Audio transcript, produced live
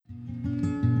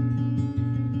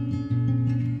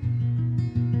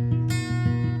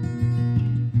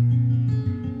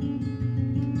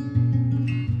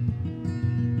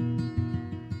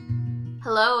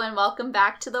Hello and welcome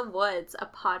back to The Woods, a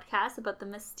podcast about the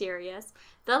mysterious,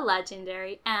 the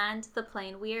legendary, and the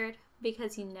plain weird,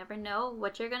 because you never know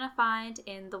what you're going to find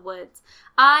in the woods.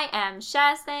 I am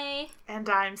Shazay. And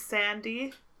I'm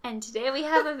Sandy. And today we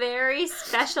have a very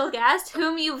special guest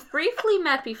whom you've briefly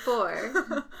met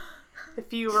before.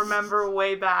 If you remember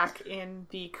way back in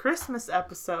the Christmas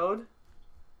episode,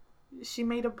 she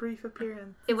made a brief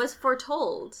appearance. It was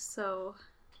foretold, so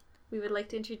we would like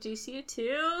to introduce you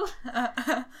to...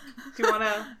 Do you want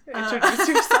to introduce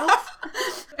yourself?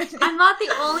 I'm not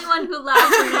the only one who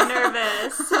laughs when you're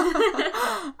nervous.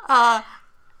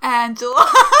 Angela.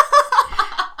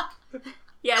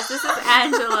 Yes, this is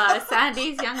Angela,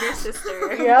 Sandy's younger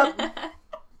sister. Yep.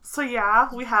 So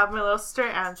yeah, we have my little sister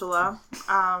Angela.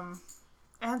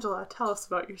 Angela, tell us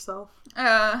about yourself.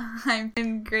 I'm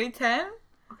in grade 10.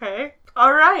 Okay.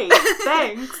 All right.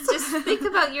 Thanks. Just think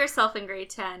about yourself in grade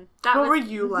 10. What were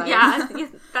you like? Yeah,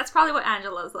 that's probably what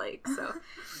Angela's like. So,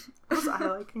 what was I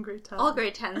like in grade 10? All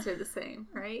grade 10s are the same,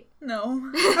 right?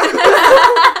 No.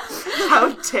 How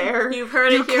dare you've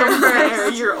heard it here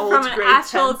first your old from an grade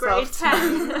actual 10 grade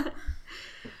 10.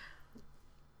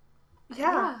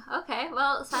 Yeah. Okay.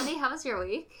 Well, Sandy, how was your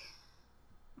week?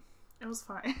 It was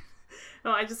fine.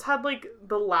 No, I just had like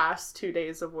the last 2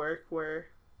 days of work were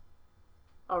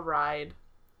a ride.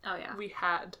 Oh yeah. We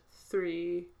had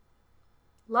 3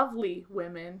 lovely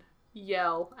women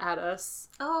yell at us.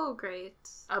 Oh, great.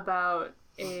 About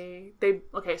they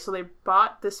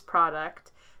bought this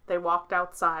product. They walked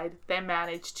outside. They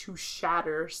managed to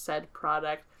shatter said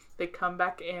product. They come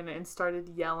back in and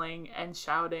started yelling and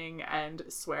shouting and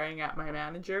swearing at my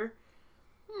manager.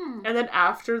 And then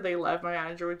after they left, my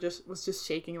manager was just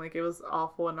shaking like it was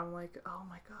awful, and I'm like, oh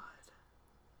my god.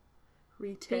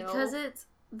 Retail. Because it's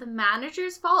the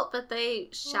manager's fault that they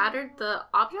shattered the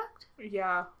object?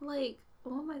 Yeah. Like,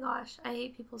 oh my gosh, I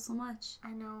hate people so much. I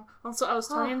know. Also, I was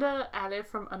talking to Addie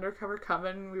from Undercover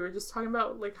Coven, and we were just talking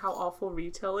about like how awful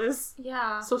retail is.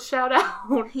 Yeah. So shout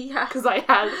out. Yeah. Because I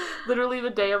had literally the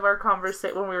day of our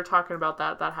conversation when we were talking about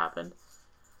that happened.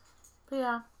 But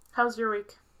yeah. How's your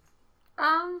week?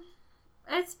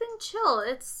 It's been chill.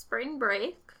 It's spring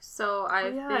break, so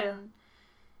I've been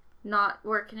not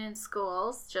working in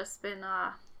schools, just been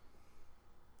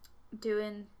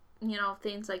doing,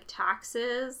 things like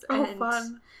taxes and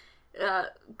fun.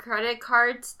 Credit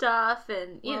card stuff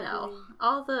and, Lovely.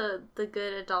 all the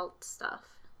good adult stuff.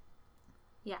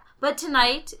 Yeah. But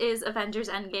tonight is Avengers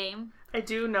Endgame. I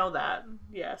do know that,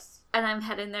 yes. And I'm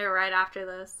heading there right after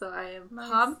this, so I am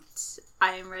pumped.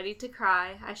 I am ready to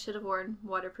cry. I should have worn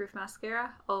waterproof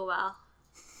mascara. Oh well.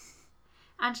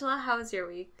 Angela, how was your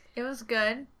week? It was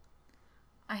good.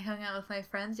 I hung out with my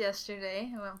friends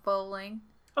yesterday. I went bowling.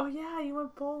 Oh yeah, you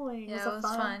went bowling. Yeah, it was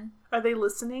fun. Are they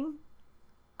listening?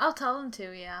 I'll tell them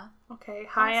to, yeah. Okay.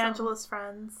 Hi, Awesome. Angela's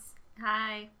friends.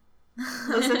 Hi.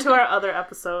 Listen to our other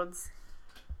episodes.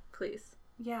 Please.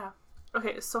 Yeah.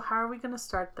 Okay, so how are we going to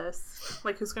start this?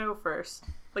 Like, who's going to go first?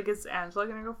 Like, is Angela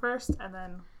going to go first, and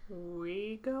then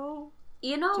we go?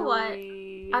 You know what?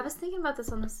 I was thinking about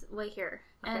this on this way here.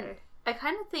 Okay. And I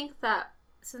kind of think that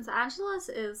since Angela's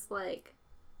is, like,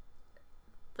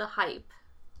 the hype,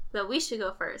 that we should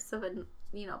go first. So then,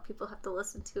 people have to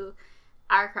listen to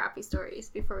our crappy stories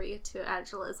before we get to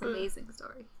Angela's amazing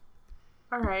story.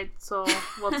 Alright, so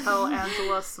we'll tell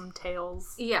Angela some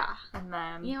tales. Yeah. And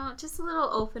then... just a little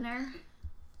opener.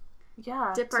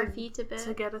 Yeah. Dip our feet a bit.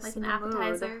 To get us like in an the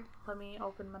appetizer. mood. Let me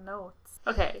open my notes.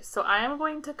 Okay, so I am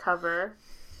going to cover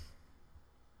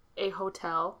a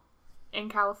hotel in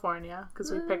California, because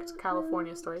we picked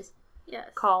California stories.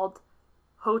 Yes. Called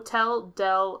Hotel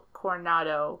del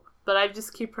Coronado. But I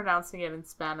just keep pronouncing it in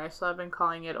Spanish, so I've been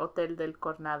calling it Hotel del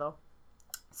Coronado.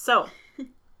 So...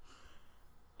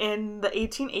 in the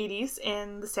 1880s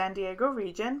in the San Diego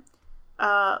region,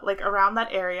 around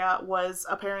that area was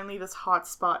apparently this hot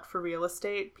spot for real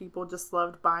estate. People just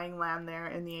loved buying land there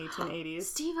in the 1880s.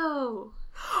 Steve-O!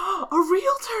 A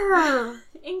realtor!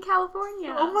 In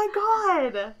California. Oh my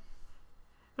god!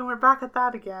 And we're back at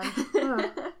that again.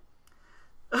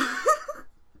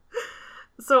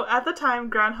 So at the time,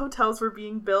 grand hotels were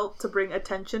being built to bring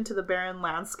attention to the barren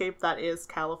landscape that is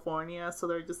California. So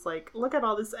they're just like, look at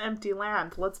all this empty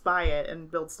land. Let's buy it and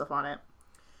build stuff on it.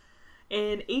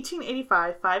 In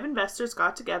 1885, 5 investors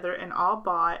got together and all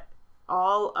bought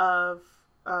all of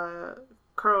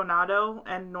Coronado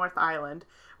and North Island,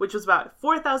 which was about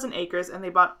 4,000 acres. And they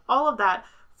bought all of that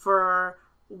for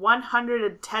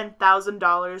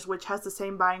 $110,000, which has the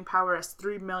same buying power as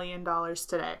 $3 million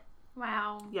today.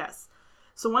 Wow. Yes.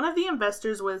 So one of the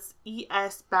investors was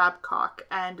E.S. Babcock,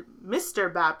 and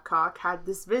Mr. Babcock had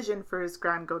this vision for his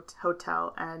Grand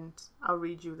Hotel, and I'll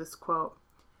read you this quote.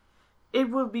 It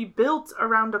will be built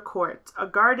around a court, a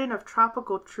garden of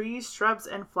tropical trees, shrubs,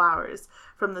 and flowers.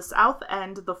 From the south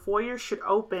end, the foyer should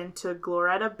open to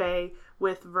Gloretta Bay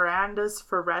with verandas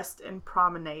for rest and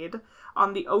promenade.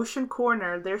 On the ocean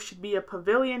corner, there should be a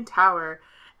pavilion tower,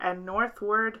 and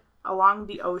northward along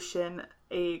the ocean,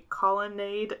 a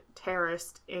colonnade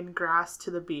terraced in grass to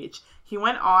the beach. He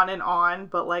went on,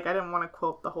 but I didn't want to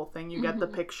quote the whole thing. You get the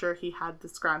picture. He had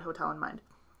this Grand Hotel in mind.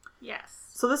 Yes.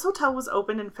 So this hotel was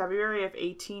opened in February of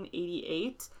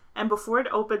 1888, and before it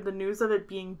opened, the news of it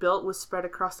being built was spread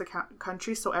across the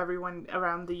country, so everyone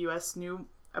around the U.S. knew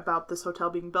about this hotel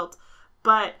being built.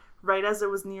 But right as it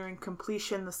was nearing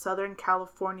completion, the Southern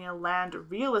California land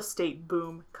real estate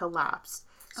boom collapsed.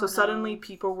 So suddenly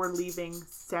people were leaving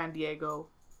San Diego.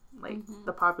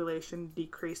 The population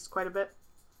decreased quite a bit.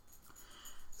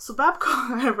 So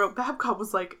Babcock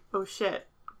was like, oh shit,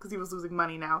 because he was losing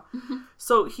money now.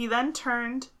 So he then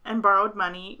turned and borrowed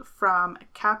money from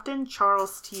Captain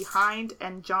Charles T. Hind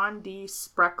and John D.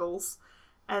 Spreckles,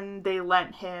 and they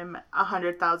lent him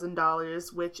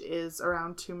 $100,000, which is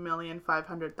around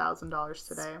 $2,500,000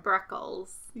 today.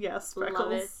 Spreckles. Yes,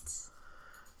 Spreckles.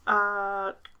 Love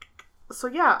it. So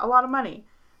yeah, a lot of money.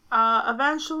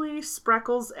 Eventually,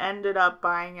 Spreckles ended up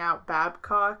buying out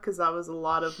Babcock because that was a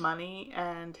lot of money,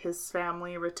 and his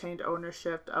family retained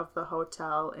ownership of the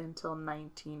hotel until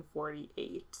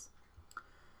 1948.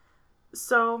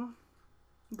 So,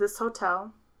 this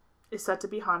hotel is said to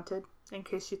be haunted, in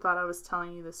case you thought I was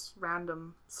telling you this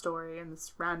random story and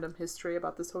this random history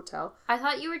about this hotel. I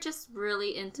thought you were just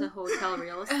really into hotel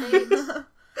real estate.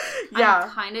 Yeah. I'm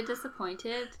kind of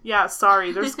disappointed. Yeah,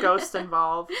 sorry, there's ghosts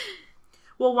involved.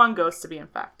 Well, one ghost to be in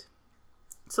fact.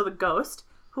 So the ghost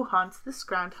who haunts this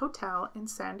Grand Hotel in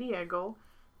San Diego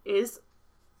is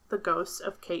the ghost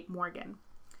of Kate Morgan.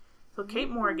 So Kate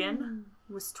Morgan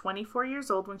was 24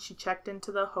 years old when she checked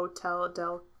into the Hotel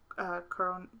del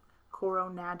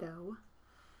Coronado.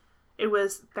 It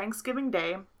was Thanksgiving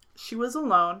Day. She was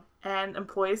alone, and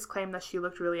employees claimed that she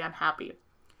looked really unhappy.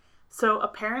 So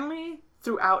apparently,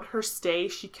 throughout her stay,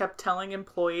 she kept telling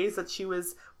employees that she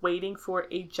was waiting for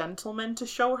a gentleman to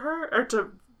show her, or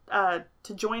to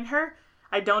join her.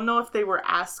 I don't know if they were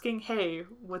asking, hey,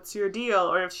 what's your deal?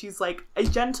 Or if she's like, a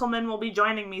gentleman will be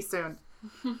joining me soon.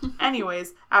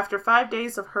 Anyways, after 5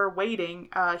 days of her waiting,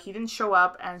 he didn't show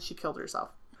up, and she killed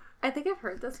herself. I think I've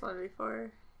heard this one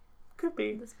before. Could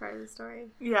be. This part of the story.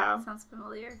 Yeah. Sounds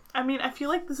familiar. I mean, I feel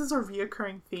like this is a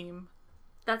reoccurring theme.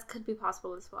 That could be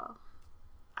possible as well.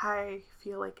 I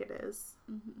feel like it is.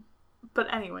 Mm-hmm.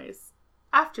 But anyways,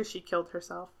 after she killed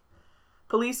herself,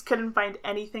 police couldn't find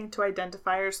anything to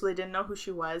identify her, so they didn't know who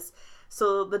she was.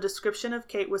 So the description of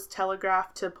Kate was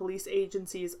telegraphed to police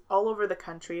agencies all over the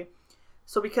country.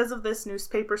 So because of this,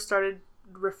 newspapers started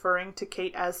referring to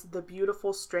Kate as the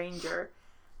beautiful stranger.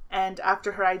 And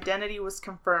after her identity was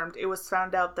confirmed, it was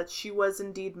found out that she was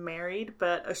indeed married,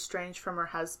 but estranged from her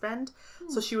husband.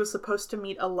 So she was supposed to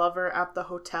meet a lover at the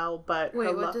hotel, but...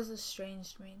 Wait, what does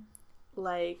estranged mean?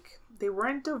 Like, they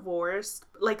weren't divorced,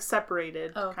 like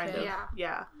separated, kind of.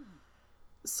 Yeah.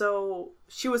 So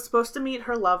she was supposed to meet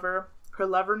her lover. Her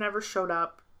lover never showed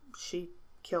up. She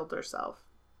killed herself.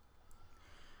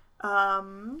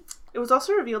 It was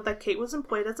also revealed that Kate was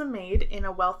employed as a maid in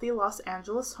a wealthy Los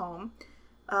Angeles home.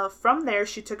 From there,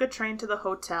 she took a train to the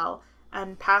hotel,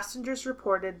 and passengers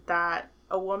reported that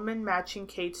a woman matching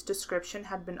Kate's description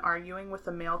had been arguing with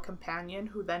a male companion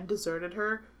who then deserted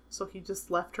her, so he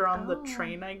just left her on the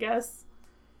train, I guess.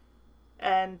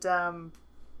 And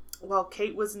while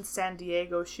Kate was in San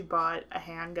Diego, she bought a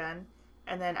handgun,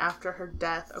 and then after her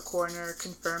death, a coroner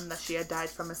confirmed that she had died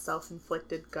from a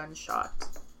self-inflicted gunshot.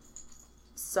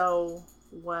 So,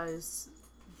 was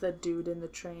the dude in the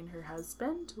train her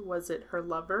husband? Was it her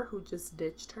lover who just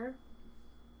ditched her?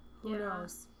 Who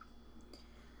knows?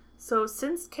 So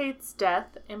since Kate's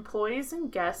death, employees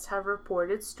and guests have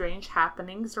reported strange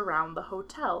happenings around the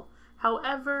hotel.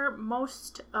 However,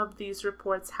 most of these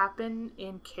reports happen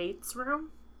in Kate's room.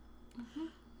 Mm-hmm.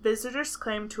 Visitors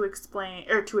claim to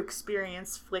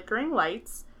experience flickering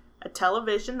lights, a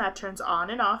television that turns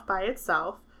on and off by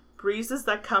itself, breezes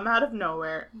that come out of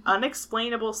nowhere,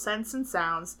 unexplainable scents and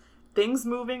sounds, things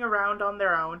moving around on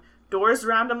their own, doors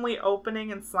randomly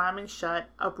opening and slamming shut,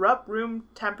 abrupt room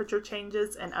temperature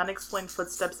changes, and unexplained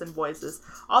footsteps and voices.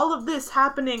 All of this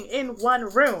happening in one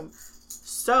room.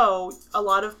 So, a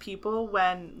lot of people,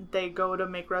 when they go to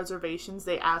make reservations,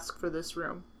 they ask for this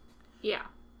room. Yeah.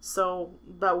 So,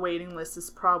 that waiting list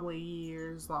is probably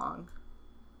years long.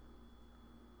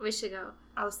 We should go.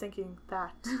 I was thinking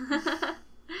that.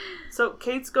 So,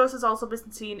 Kate's ghost has also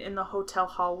been seen in the hotel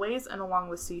hallways and along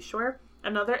the seashore.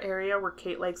 Another area where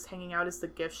Kate likes hanging out is the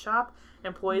gift shop.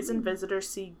 Employees and visitors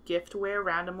see giftware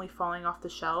randomly falling off the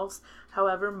shelves.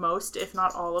 However, most, if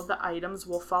not all, of the items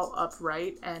will fall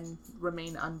upright and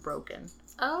remain unbroken.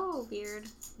 Oh, weird.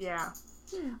 Yeah.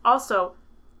 Also,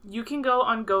 you can go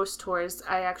on ghost tours.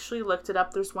 I actually looked it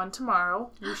up. There's one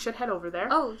tomorrow. You should head over there.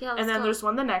 Oh, yeah, let's And then go. there's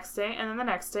one the next day, and then the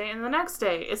next day, and the next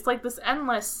day. It's like this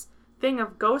endless thing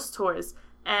of ghost tours.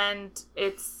 And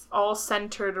it's all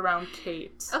centered around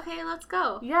Kate. Okay, let's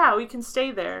go. Yeah, we can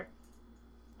stay there.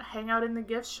 Hang out in the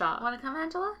gift shop. Want to come,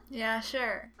 Angela? Yeah,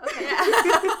 sure. Okay.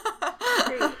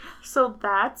 Great. So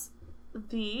that's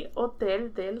the Hotel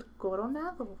del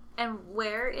Coronado. And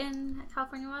where in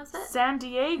California was it? San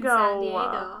Diego. San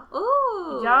Diego.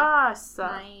 Ooh. Yes.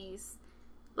 Nice.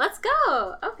 Let's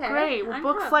go. Okay. Great. We'll I'm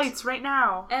book hooked. flights right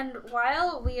now. And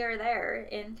while we are there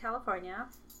in California,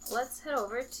 let's head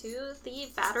over to the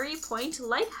Battery Point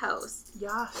Lighthouse.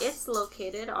 Yes. It's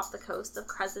located off the coast of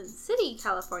Crescent City,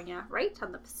 California, right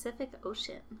on the Pacific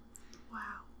Ocean. Wow.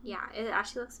 Yeah, it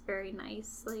actually looks very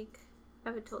nice. Like,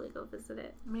 I would totally go visit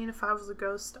it. I mean, if I was a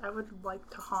ghost, I would like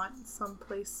to haunt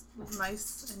someplace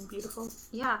nice and beautiful.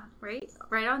 Yeah, right?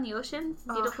 Right on the ocean.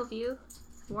 Beautiful view.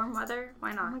 Warm weather.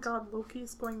 Why not? Oh my god,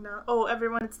 Loki's going down. Oh,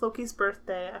 everyone, it's Loki's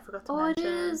birthday. I forgot to Oh, mention. it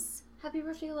is. Happy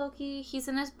birthday, Loki. He's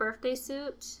in his birthday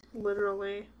suit.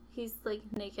 Literally. He's, like,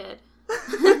 naked.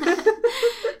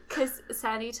 Because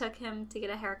Sandy took him to get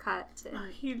a haircut.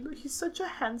 And... He's such a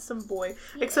handsome boy.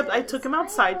 He Except I is. took him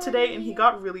outside today and he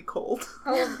got really cold.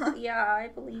 Oh, yeah, I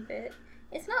believe it.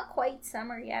 It's not quite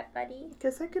summer yet, buddy. I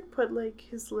guess I could put, like,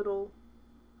 his little,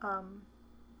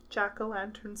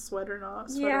 jack-o'-lantern sweater on.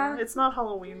 Yeah. It's not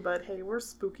Halloween, but hey, we're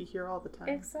spooky here all the time.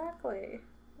 Exactly.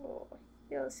 Oh,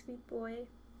 you're a sweet boy.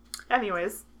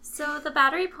 Anyways. So the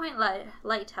Battery Point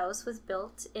Lighthouse was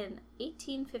built in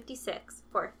 1856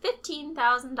 for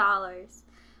 $15,000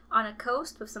 on a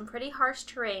coast with some pretty harsh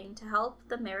terrain to help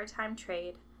the maritime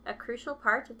trade, a crucial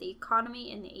part of the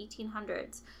economy in the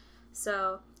 1800s.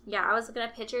 So, yeah, I was looking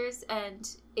at pictures and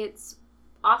it's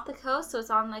off the coast, so it's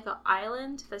on like an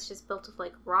island that's just built of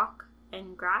like rock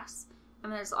and grass.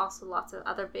 And there's also lots of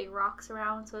other big rocks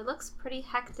around, so it looks pretty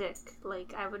hectic.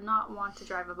 Like, I would not want to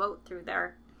drive a boat through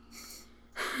there.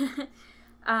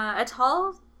 A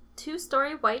tall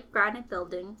 2-story white granite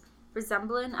building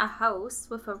resembling a house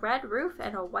with a red roof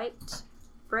and a white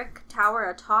brick tower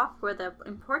atop where the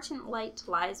important light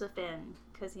lies within.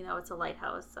 Because, you know, it's a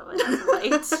lighthouse, so it has a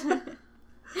light.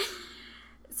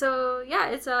 So, yeah,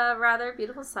 it's a rather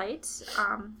beautiful site,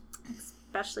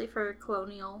 especially for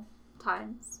colonial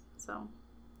times. So,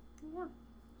 yeah.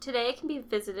 Today it can be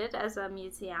visited as a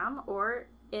museum,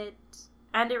 it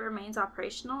remains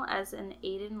operational as an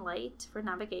aid-in light for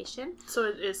navigation. So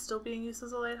it is still being used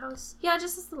as a lighthouse? Yeah,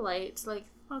 just as the light. Like,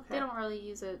 Okay. they don't really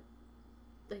use it,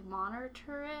 like,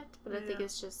 monitor it, but I think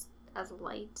it's just as a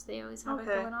light. They always have it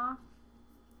going off.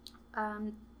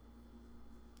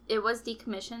 It was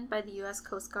decommissioned by the U.S.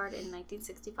 Coast Guard in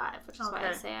 1965, which is why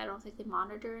I say I don't think they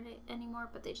monitor it anymore,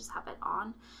 but they just have it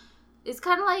on. It's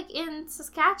kind of like in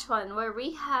Saskatchewan, where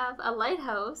we have a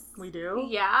lighthouse. We do?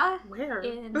 Yeah. Where?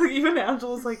 Even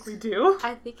Angela's like, we do?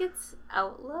 I think it's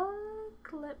Outlook.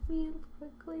 Let me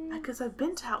quickly... Because I've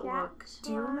been to Outlook.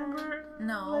 Do you remember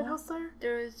No. the lighthouse there?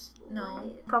 There was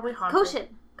no. Probably haunted.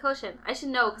 Cochin. I should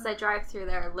know because I drive through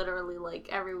there literally like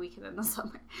every weekend in the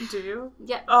summer. Do you?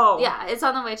 Yeah. Oh. Yeah, it's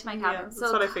on the way to my cabin. Yeah,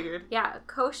 that's what I figured. Yeah,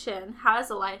 Cochin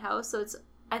has a lighthouse, so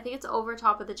I think it's over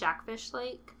top of the Jackfish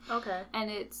Lake. Okay.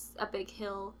 And it's a big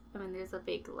hill. I mean, there's a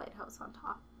big lighthouse on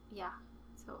top. Yeah.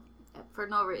 So, for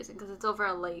no reason, because it's over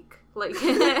a lake. Like,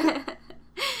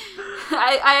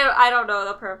 I don't know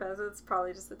the purpose. It's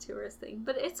probably just a tourist thing.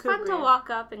 But it's fun to walk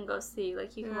up and go see.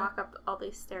 Like, you can walk up all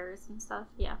these stairs and stuff.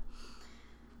 Yeah.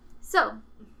 So,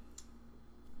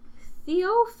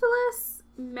 Theophilus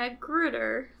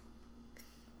Magruder.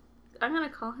 I'm going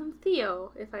to call him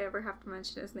Theo if I ever have to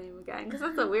mention his name again, because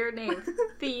that's a weird name.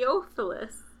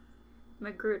 Theophilus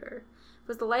Magruder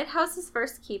was the lighthouse's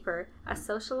first keeper, a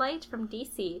socialite from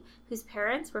D.C. whose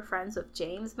parents were friends with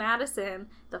James Madison,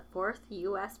 the 4th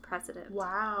U.S. president.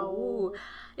 Wow. Ooh.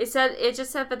 It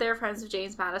just said that they were friends with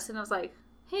James Madison. I was like,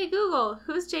 hey, Google,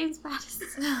 who's James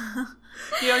Madison?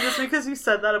 You know, just because you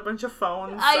said that, a bunch of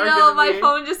phones I know, my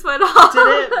phone just went off. Did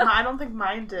it? I don't think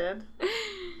mine did.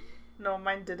 No,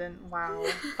 mine didn't. Wow.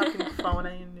 Fucking phone,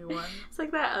 I need a new one. It's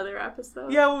like that other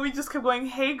episode. Yeah, well, we just kept going,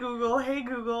 hey Google, hey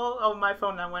Google. Oh, my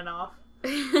phone now went off.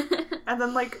 And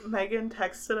then, like, Megan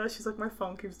texted us. She's like, my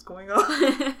phone keeps going off.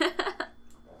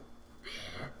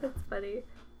 That's funny.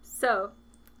 So,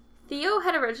 Theo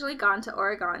had originally gone to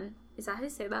Oregon. Is that how you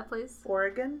say that place?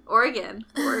 Oregon? Oregon.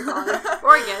 Oregon.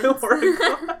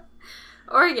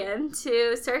 Oregon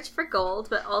to search for gold,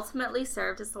 but ultimately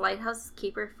served as the lighthouse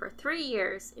keeper for 3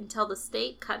 years until the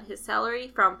state cut his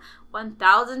salary from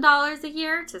 $1,000 a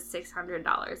year to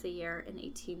 $600 a year in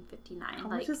 1859. How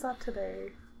much is that today?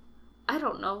 I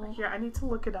don't know. Yeah, I need to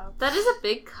look it up. That is a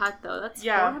big cut, though. That's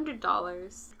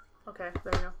 $400. Okay,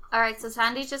 there you go. Alright, so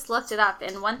Sandy just looked it up,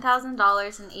 and $1,000 in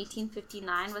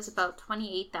 1859 was about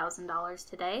 $28,000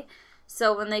 today.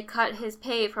 So when they cut his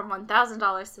pay from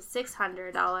 $1,000 to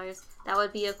 $600, that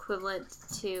would be equivalent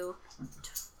to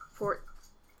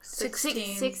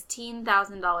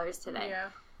 $16,000 today. Yeah.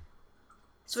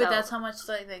 So wait, that's how much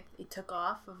like he took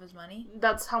off of his money?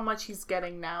 That's how much he's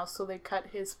getting now, so they cut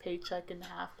his paycheck in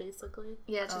half, basically.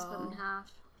 Yeah, just cut in half.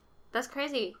 That's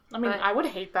crazy. I mean, I would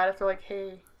hate that if they're like,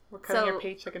 hey, we're cutting your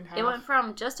paycheck in half. It went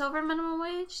from just over minimum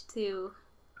wage to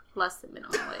less than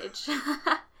minimum wage.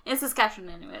 In Saskatchewan,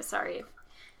 anyway. Sorry if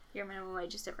your minimum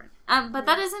wage is different. But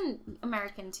that isn't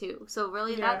American, too. So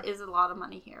really, that is a lot of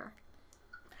money here.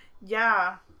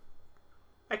 Yeah.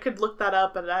 I could look that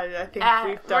up, but I think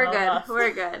we've done enough.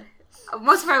 We're good.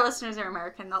 Most of our listeners are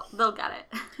American. They'll get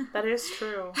it. That is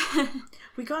true.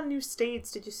 We got new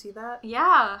states. Did you see that?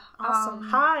 Yeah. Awesome.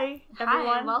 Hi, everyone.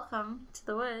 Hi, welcome to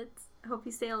the woods. I hope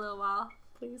you stay a little while,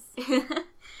 please.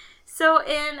 So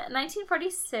in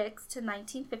 1946 to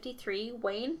 1953,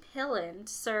 Wayne Pilland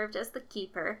served as the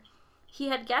keeper. He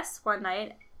had guests one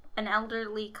night, an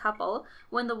elderly couple,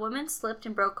 when the woman slipped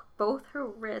and broke both her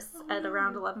wrists at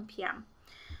around 11 p.m.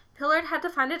 Pillard had to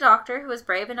find a doctor who was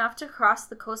brave enough to cross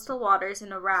the coastal waters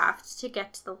in a raft to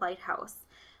get to the lighthouse.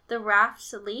 The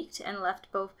raft leaked and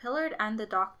left both Pillard and the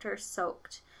doctor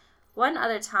soaked. One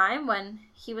other time, when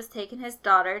he was taking his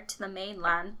daughter to the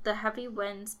mainland, the heavy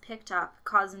winds picked up,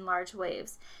 causing large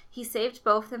waves. He saved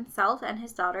both himself and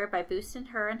his daughter by boosting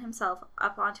her and himself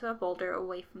up onto a boulder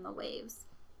away from the waves.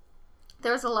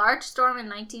 There was a large storm in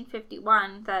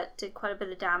 1951 that did quite a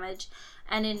bit of damage,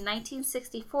 and in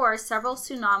 1964, several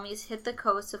tsunamis hit the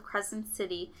coast of Crescent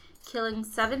City, killing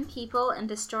 7 people and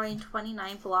destroying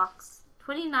 29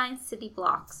 city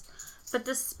blocks. But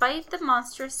despite the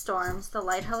monstrous storms, the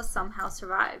lighthouse somehow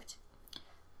survived.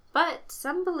 But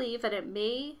some believe that it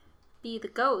may be the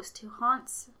ghost who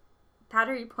haunts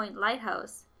Battery Point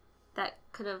Lighthouse that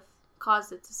could have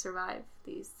caused it to survive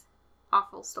these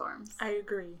awful storms. I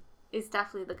agree. It's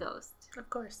definitely the ghost. Of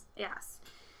course. Yes.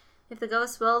 If the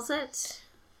ghost wills it,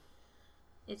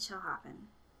 it shall happen.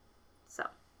 So,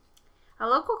 a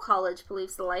local college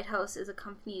believes the lighthouse is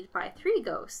accompanied by 3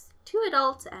 ghosts, 2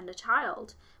 adults and a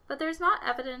child, but there's not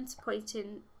evidence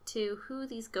pointing to who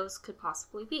these ghosts could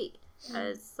possibly be.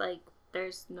 As,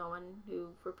 there's no one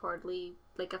who reportedly,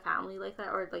 a family like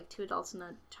that, or 2 adults and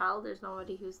a child, there's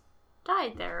nobody who's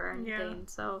died there or anything,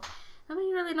 so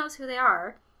nobody really knows who they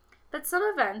are. But some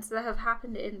events that have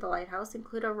happened in the lighthouse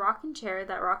include a rocking chair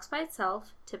that rocks by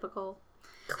itself, typical.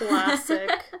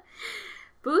 Classic.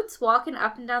 Boots walking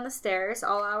up and down the stairs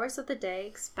all hours of the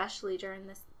day, especially during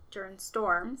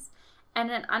storms, and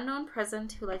an unknown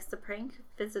present who likes to prank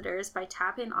visitors by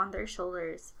tapping on their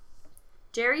shoulders.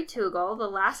 Jerry Tuggle, the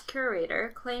last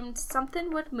curator, claimed something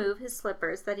would move his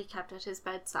slippers that he kept at his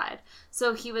bedside.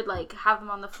 So he would have them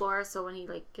on the floor, so when he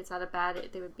gets out of bed,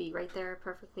 they would be right there,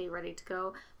 perfectly ready to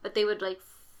go. But they would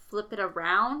flip it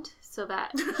around so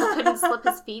that he couldn't slip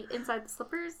his feet inside the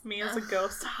slippers. Me as a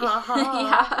ghost.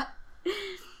 Yeah.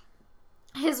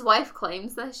 His wife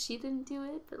claims that she didn't do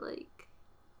it, but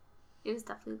it was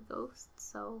definitely the ghost.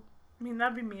 So I mean,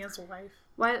 that'd be me as a wife.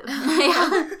 What?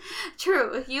 Yeah,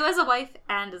 true. You as a wife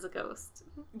and as a ghost.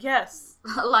 Yes.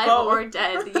 Alive or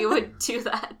dead, you would do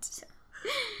that.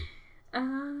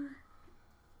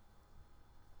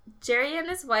 Jerry and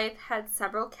his wife had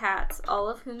several cats, all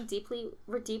of whom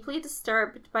were deeply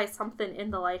disturbed by something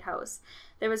in the lighthouse.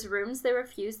 There was rooms they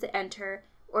refused to enter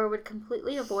or would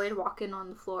completely avoid walking on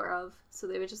the floor of. So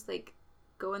they would just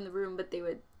go in the room, but they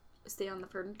would stay on the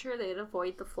furniture. They'd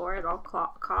avoid the floor at all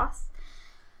costs.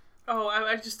 Oh,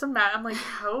 I just imagine, I'm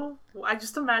how? I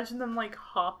just imagine them,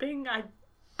 hopping.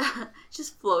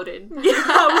 Just floated. Yeah,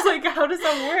 I was how does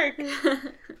that work?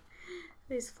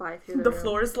 They just fly through the room.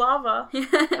 floor is lava.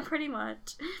 Yeah, pretty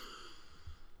much.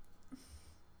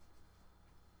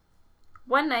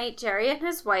 One night, Jerry and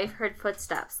his wife heard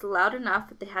footsteps loud enough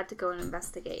that they had to go and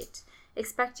investigate,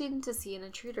 expecting to see an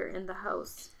intruder in the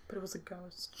house. But it was a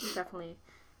ghost. Definitely.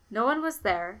 No one was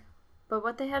there, but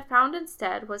what they had found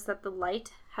instead was that the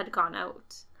light had gone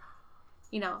out.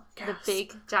 Gasp. The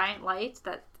big, giant light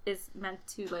that is meant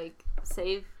to,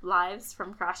 save lives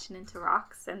from crashing into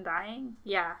rocks and dying.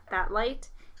 Yeah, that light.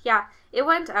 Yeah, it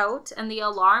went out, and the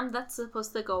alarm that's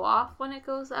supposed to go off when it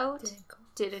goes out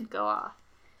didn't go off.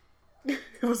 It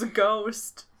was a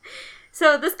ghost.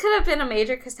 So this could have been a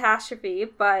major catastrophe,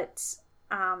 but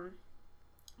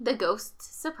the ghost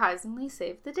surprisingly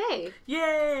saved the day.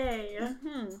 Yay!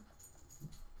 Mm-hmm.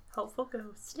 Helpful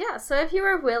ghost. Yeah, so if you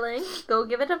are willing, go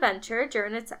give it a venture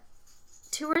during its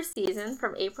tour season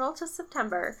from April to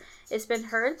September. It's been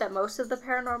heard that most of the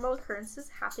paranormal occurrences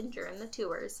happen during the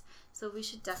tours, so we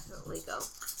should definitely go.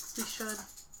 We should.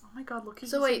 Oh my god, look at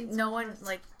So wait, no one,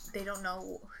 like, they don't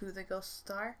know who the ghosts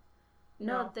are?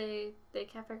 No, they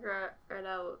can't figure it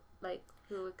out, like,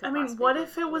 who it could I mean, possibly what go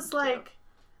if it was to. like,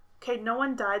 okay, no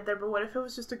one died there, but what if it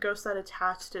was just a ghost that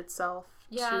attached itself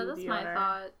to the owner? Yeah, that's my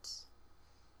thought.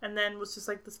 And then was just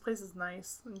like, this place is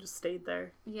nice, and just stayed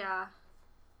there. Yeah,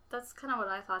 that's kind of what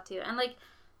I thought too. And like,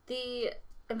 the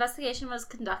investigation was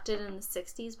conducted in the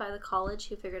 60s by the college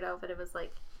who figured out that it was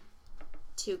like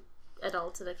 2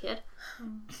 adults and a kid.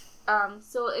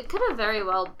 So it could have very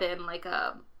well been like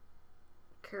a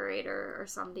curator or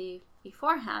somebody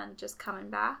beforehand just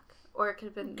coming back, or it could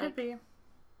have been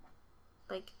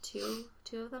like two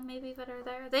of them maybe that are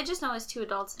there. They just know it's 2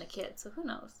 adults and a kid, so who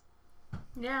knows?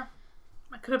 Yeah.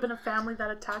 It could have been a family that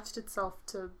attached itself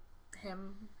to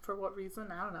him for what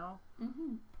reason? I don't know.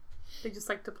 Mm-hmm. They just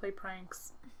like to play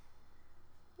pranks.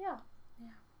 Yeah.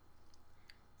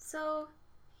 So,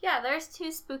 yeah, there's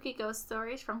 2 spooky ghost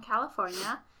stories from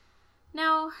California.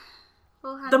 Now,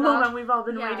 we'll hand The it moment off. we've all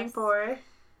been Yes. waiting for.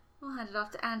 We'll hand it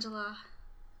off to Angela.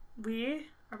 We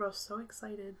are both so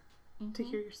excited to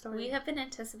hear your story. We have been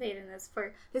anticipating this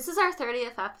this is our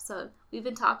 30th episode. We've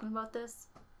been talking about this.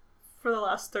 For the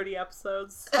last 30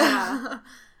 episodes. Yeah.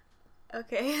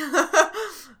 Okay.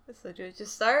 So do we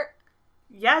just start?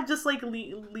 Yeah, just like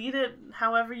lead it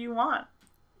however you want.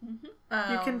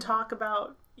 Mm-hmm. You can talk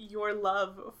about your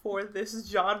love for this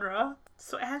genre.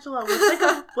 So Angela,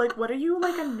 what's what are you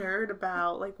like a nerd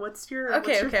about? Like what's your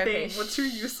thing? Okay. What's your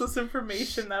useless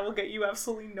information that will get you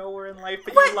absolutely nowhere in life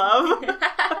but you love?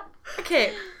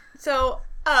 Okay, so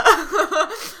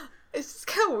it's just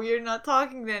kind of weird not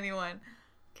talking to anyone.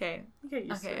 Okay. You get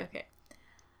used to it. Okay.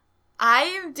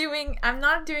 I'm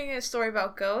not doing a story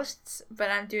about ghosts, but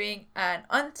I'm doing an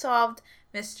unsolved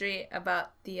mystery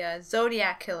about the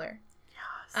Zodiac killer.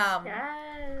 Yes.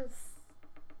 Yes.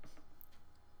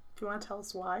 Do you want to tell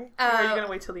us why? Or are you going to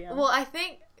wait till the end? Well, I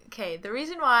think, the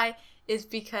reason why is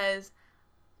because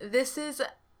the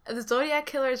Zodiac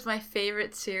killer is my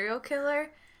favorite serial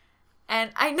killer.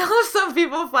 And I know some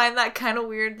people find that kind of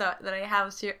weird that I have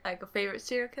a favorite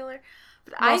serial killer.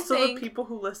 But Most I think of the people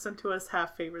who listen to us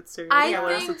have favorite serial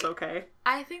killers. It's okay.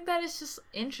 I think that is just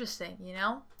interesting, you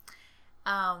know?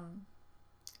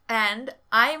 And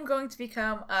I am going to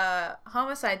become a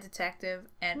homicide detective,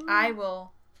 and I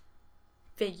will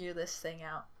figure this thing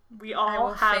out. We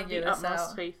all have the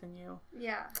utmost out. faith in you.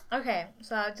 Yeah. Okay,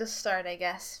 so I'll just start, I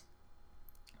guess.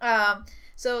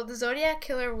 So the Zodiac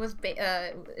killer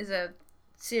is a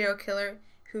serial killer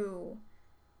who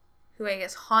I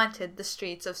guess haunted the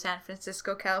streets of San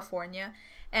Francisco, California,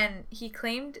 and he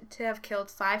claimed to have killed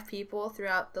 5 people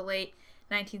throughout the late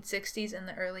 1960s and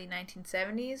the early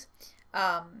 1970s.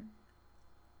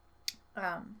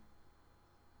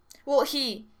 Well,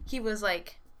 he was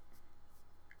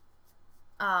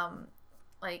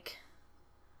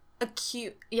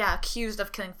accused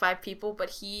of killing 5 people, but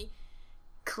he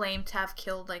claimed to have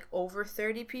killed over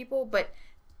 30 people, but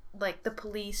the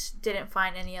police didn't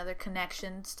find any other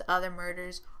connections to other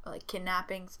murders or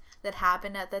kidnappings that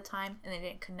happened at that time, and they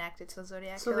didn't connect it to the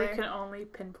Zodiac killer. So they can only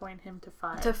pinpoint him to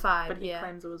 5. To 5, but he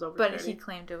claims it was over 30. But he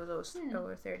claimed it was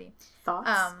over 30.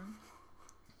 Thoughts?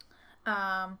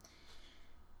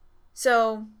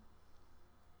 So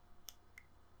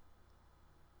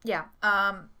yeah.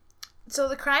 So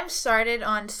the crime started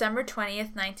on December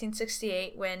 20th,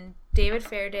 1968, when David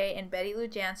Faraday and Betty Lou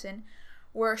Jansen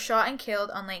were shot and killed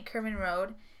on Lake Kerman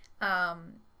Road.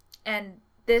 And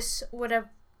this would have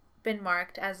been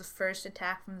marked as the first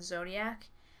attack from the Zodiac.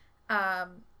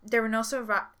 There were no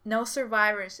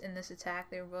survivors in this attack.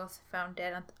 They were both found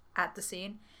dead at the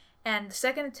scene. And the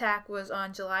second attack was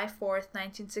on July 4th,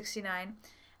 1969.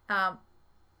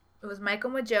 It was Michael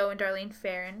Mageau and Darlene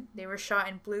Ferrin. They were shot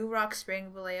in Blue Rock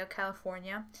Spring, Vallejo,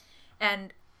 California.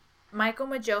 And Michael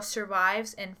Mageau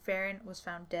survives, and Ferrin was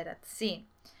found dead at the scene.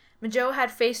 Mageau had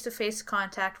face-to-face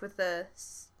contact with the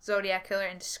Zodiac killer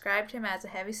and described him as a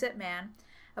heavyset man,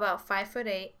 about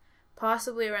 5'8",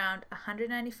 possibly around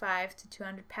 195 to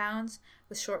 200 pounds,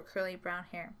 with short curly brown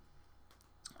hair.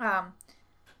 And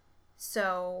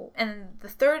the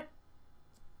third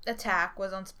attack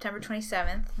was on September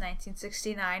 27th,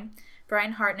 1969.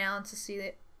 Brian Hartnell and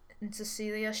and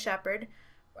Cecilia Shepard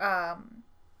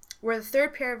were the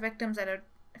third pair of victims that had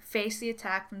faced the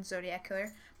attack from the Zodiac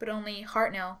killer, but only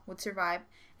Hartnell would survive,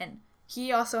 and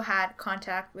he also had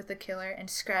contact with the killer and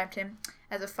described him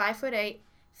as a 5'8"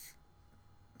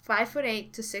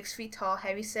 to 6 feet tall,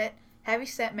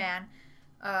 heavy-set man,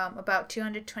 about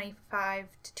 225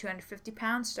 to 250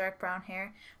 pounds, dark brown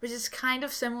hair, which is kind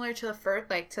of similar to the first,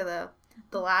 like to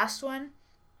the last one.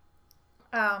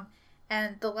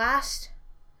 And the last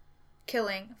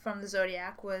killing from the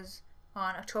Zodiac was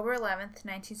on October 11th,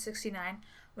 1969,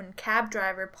 when cab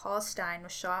driver Paul Stein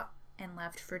was shot and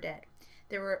left for dead.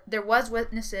 There was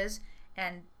witnesses,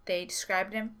 and they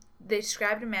described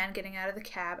a man getting out of the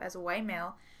cab as a white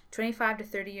male, 25 to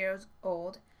 30 years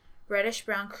old, reddish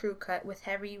brown crew cut with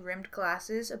heavy rimmed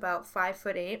glasses, about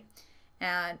 5'8",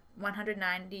 and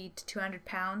 190 to 200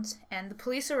 pounds. And the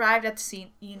police arrived at the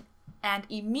scene and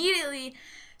immediately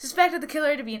suspected the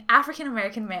killer to be an African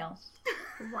American male.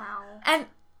 Wow. And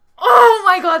oh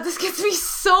my god, this gets me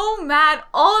so mad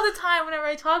all the time whenever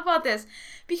I talk about this,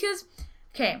 because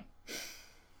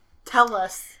tell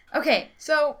us. Okay,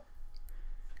 so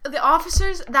the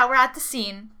officers that were at the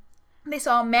scene, they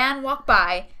saw a man walk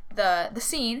by the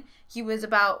scene. He was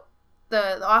about,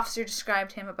 the officer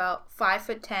described him about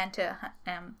 5'10" to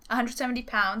 170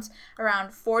 pounds,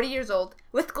 around 40 years old,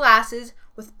 with glasses,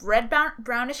 with red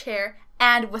brownish hair,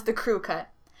 and with the crew cut.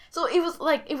 So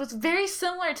it was very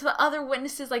similar to the other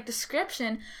witnesses'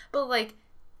 description, but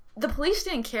the police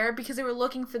didn't care because they were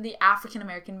looking for the African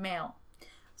American male.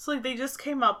 So they just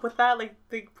came up with that,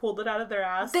 they pulled it out of their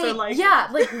ass.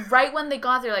 Right when they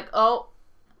got there, oh,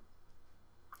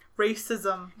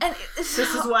 racism. And this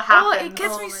is what happened. Oh, it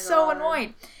gets me so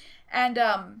annoyed.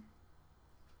 And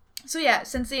so yeah,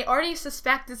 since they already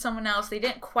suspected someone else, they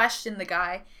didn't question the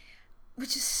guy,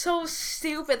 which is so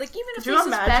stupid. Even if they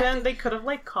imagine they could have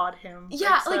caught him?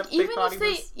 Yeah, even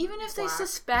if they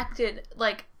suspected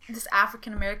this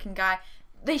African American guy,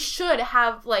 they should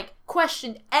have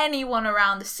questioned anyone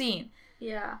around the scene.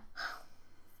 Yeah.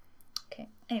 Okay.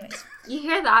 Anyways, you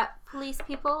hear that, police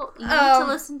people? You need to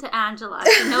listen to Angela.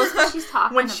 She knows what she's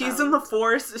talking when about. When she's in the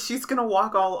force, she's gonna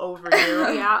walk all over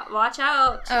you. Yeah, watch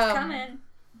out. She's coming.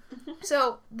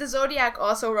 So the Zodiac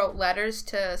also wrote letters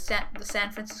to the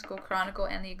San Francisco Chronicle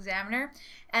and the Examiner,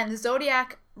 and the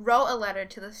Zodiac wrote a letter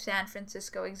to the San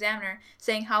Francisco Examiner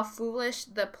saying how foolish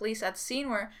the police at the scene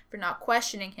were for not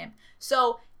questioning him.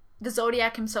 So the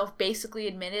Zodiac himself basically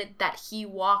admitted that he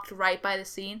walked right by the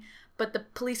scene, but the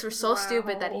police were so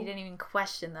stupid that he didn't even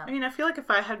question them. I mean, I feel like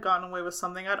if I had gotten away with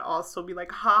something, I'd also be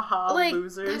haha,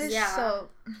 losers. That is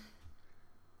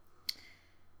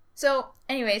So,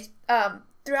 anyways,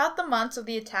 throughout the months of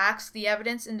the attacks, the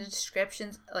evidence in the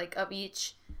descriptions of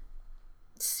each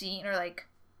scene or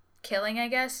killing, I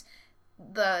guess,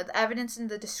 the evidence in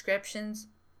the descriptions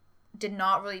did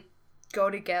not really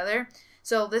go together.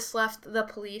 So this left the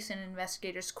police and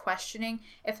investigators questioning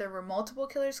if there were multiple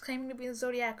killers claiming to be the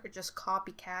Zodiac or just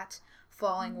copycats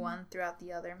following one throughout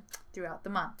the other throughout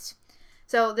the months.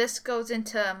 So this goes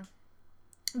into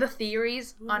the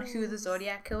theories on who the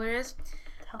Zodiac killer is.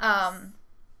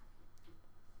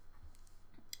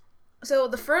 So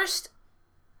the first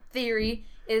theory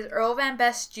is Earl Van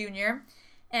Best Jr.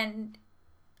 And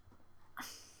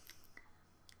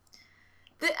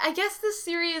I guess this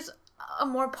theory is a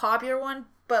more popular one,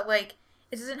 but it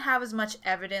doesn't have as much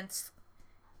evidence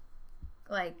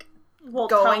going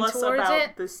tell us towards about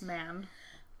it. This man.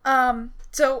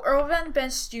 So Earl Van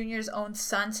Best Jr.'s own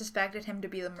son suspected him to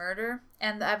be the murderer,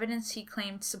 and the evidence he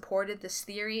claimed supported this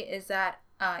theory is that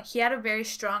he had a very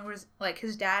strong,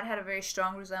 his dad had a very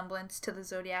strong resemblance to the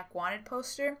Zodiac wanted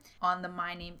poster on the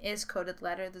My Name Is coded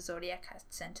letter the Zodiac had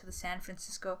sent to the San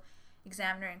Francisco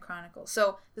Examiner and Chronicle.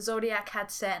 So the Zodiac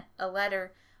had sent a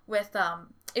letter with,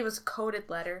 it was a coded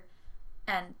letter,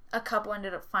 and a couple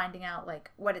ended up finding out,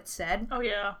 what it said. Oh,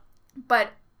 yeah.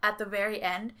 But at the very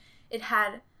end, it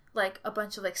had, a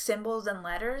bunch of, symbols and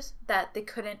letters that they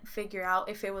couldn't figure out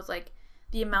if it was,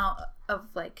 the amount of,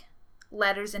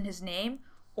 letters in his name,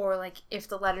 or if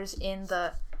the letters in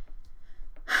the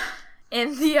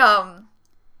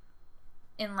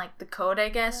code, I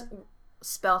guess,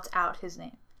 spelt out his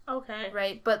name. Okay.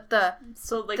 Right? But the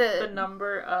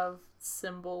number of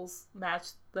symbols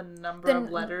matched the number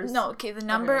of letters? No, okay, the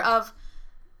number of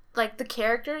the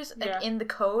characters in the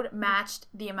code matched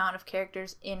the amount of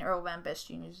characters in Earl Van Best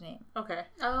Jr.'s name. Okay.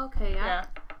 Oh, okay, yeah.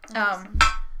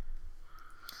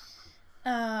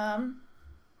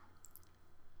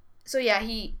 So yeah,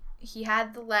 he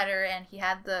had the letter and he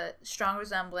had the strong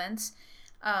resemblance,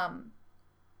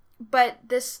 but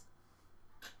it's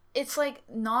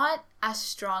not as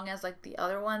strong as the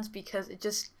other ones because it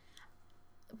just,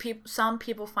 some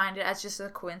people find it as just a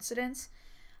coincidence.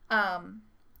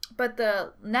 But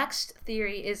the next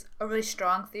theory is a really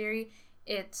strong theory.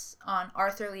 It's on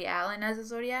Arthur Lee Allen as a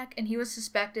Zodiac, and he was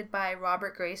suspected by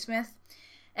Robert Graysmith.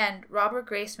 And Robert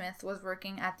Graysmith was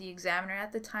working at the Examiner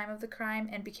at the time of the crime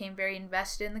and became very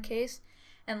invested in the case.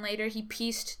 And later he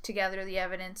pieced together the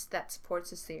evidence that supports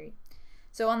his theory.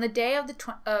 So on the day of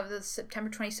the September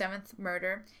 27th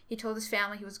murder, he told his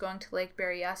family he was going to Lake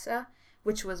Berryessa,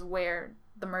 which was where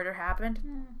the murder happened.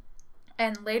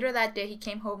 And later that day, he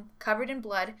came home covered in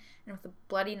blood and with a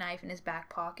bloody knife in his back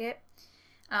pocket.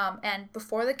 And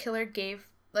before the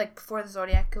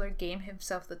Zodiac killer gave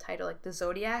himself the title, like the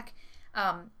Zodiac,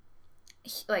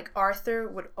 Arthur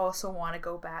would also want to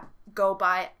go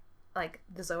by like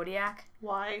the Zodiac.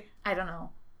 Why? I don't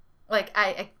know.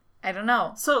 I don't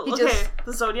know. So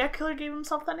the Zodiac killer gave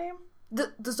himself that name?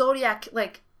 The Zodiac,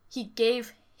 he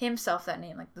gave himself that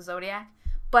name, like the Zodiac.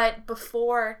 But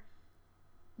before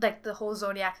the whole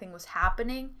Zodiac thing was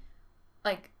happening,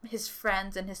 his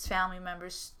friends and his family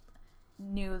members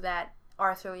knew that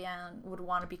Arthur Lee Allen would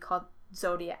want to be called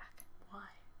Zodiac. Why?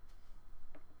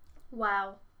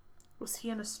 Wow. Was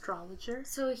he an astrologer?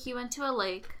 So he went to a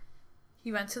lake.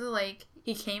 He went to the lake.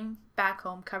 He came back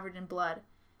home covered in blood.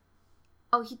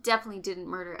 Oh, he definitely didn't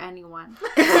murder anyone.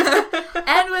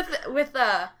 And with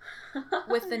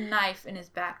the knife in his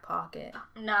back pocket.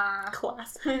 Nah.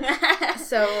 Classic.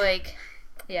 So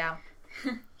yeah.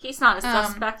 He's not a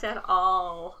suspect at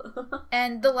all.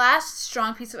 And the last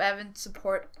strong piece of evidence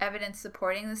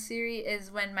supporting this theory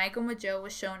is when Michael Mageau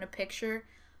was shown a picture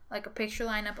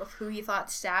lineup of who he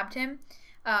thought stabbed him.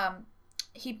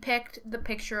 He picked the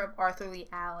picture of Arthur Lee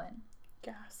Allen.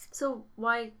 Gasp. So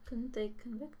why couldn't they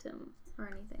convict him or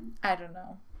anything? I don't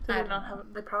know.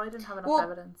 They probably didn't have enough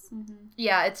evidence. Mm-hmm.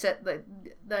 Yeah, it's that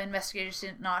the investigators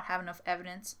did not have enough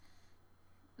evidence.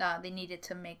 They needed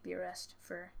to make the arrest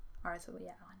for Arthur Lee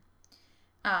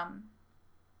Allen.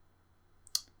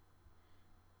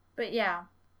 But yeah.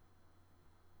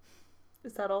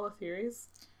 Is that all the theories?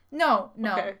 No.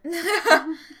 Okay.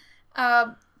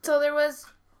 So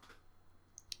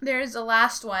there's a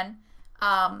last one.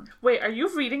 Wait, are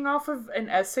you reading off of an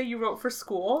essay you wrote for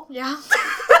school? Yeah.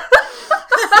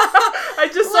 I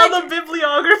just saw the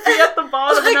bibliography at the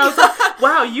bottom and I was like,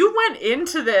 wow, you went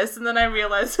into this, and then I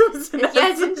realized it was an essay.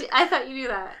 Yeah, I thought you knew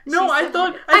that. No, I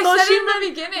thought said she it in meant, the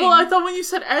beginning. Well, I thought when you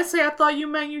said essay, I thought you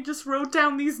meant you just wrote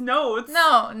down these notes.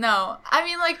 No. I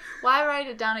mean, why write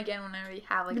it down again when I already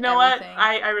have you know everything? What?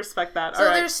 I respect that. So all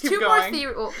right, there's keep two going.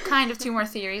 more kind of two more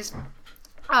theories.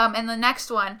 And the next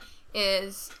one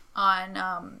is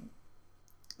on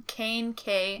Kane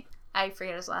K. I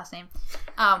forget his last name.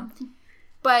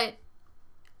 But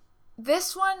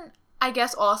this one, I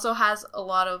guess, also has a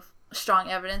lot of strong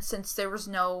evidence since there was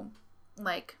no,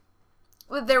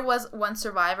 there was one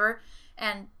survivor.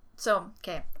 And so,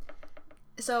 okay.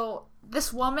 So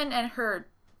this woman and her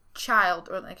child,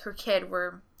 or her kid,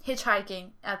 were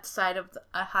hitchhiking at the side of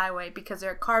a highway because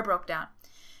their car broke down.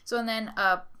 So and then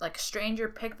a stranger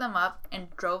picked them up and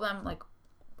drove them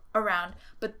around,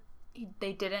 but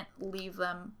they didn't leave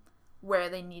them where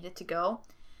they needed to go.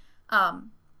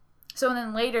 So and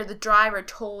then later the driver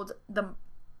told the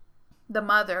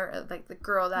mother, the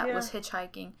girl that was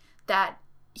hitchhiking, that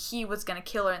he was gonna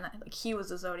kill her and that he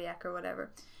was a Zodiac or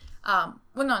whatever. Well,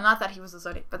 no, not that he was a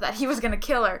Zodiac, but that he was gonna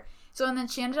kill her. So and then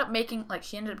she ended up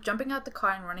jumping out the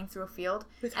car and running through a field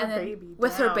with her baby.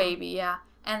 With her baby, yeah.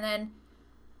 And then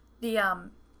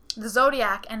the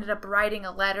Zodiac ended up writing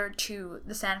a letter to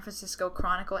the San Francisco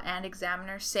Chronicle and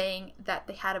Examiner saying that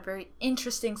they had a very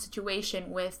interesting situation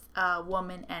with a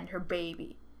woman and her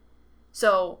baby.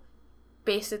 So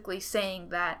basically saying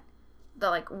that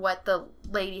what the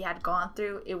lady had gone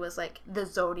through, it was the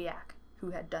Zodiac who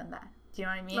had done that. Do you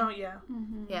know what I mean? Oh yeah.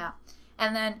 Mm-hmm. Yeah.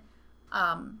 And then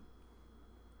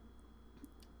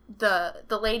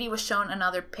the lady was shown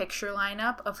another picture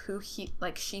lineup of who she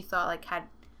thought had,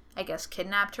 I guess,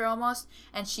 kidnapped her almost,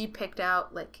 and she picked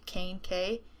out Kane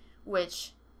K,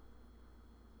 which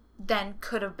then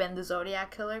could have been the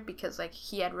Zodiac killer because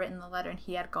he had written the letter and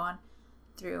he had gone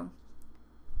through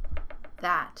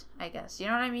that, I guess. You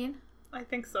know what I mean? I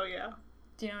think so, yeah.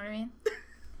 Do you know what I mean?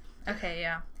 Okay,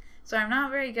 yeah. So I'm not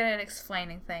very good at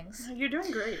explaining things. You're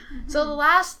doing great. So the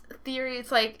last theory,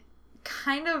 it's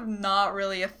kind of not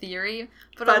really a theory,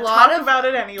 but talk about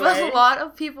it anyway. But a lot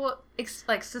of people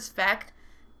suspect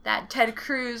that Ted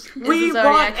Cruz is we the Zodiac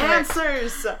want killer.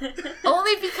 Answers.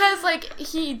 Only because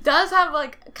he does have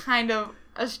kind of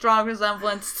a strong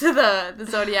resemblance to the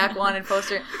Zodiac wanted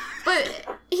poster, but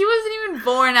he wasn't even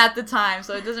born at the time,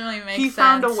 so it doesn't really make sense. He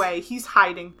found a way. He's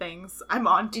hiding things. I'm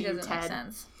on to it you, doesn't Ted. make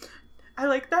sense. I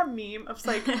like that meme of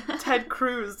like Ted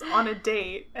Cruz on a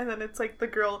date, and then it's like the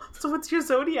girl, so what's your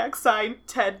zodiac sign?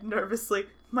 Ted nervously,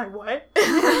 my what?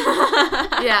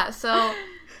 Yeah, so,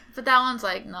 but that one's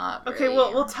like not Okay,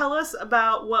 really, well, tell us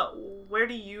about where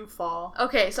do you fall?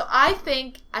 Okay, so I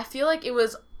feel like it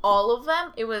was all of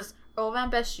them. It was Earl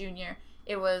Van Best Jr.,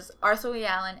 it was Arthur Lee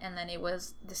Allen, and then it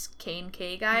was this K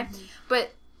guy. Mm-hmm.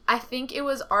 But I think it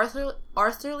was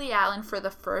Arthur Lee Allen for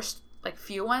the first like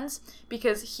few ones,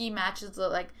 because he matches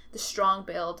the strong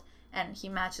build, and he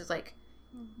matches like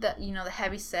the the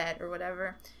heavy set or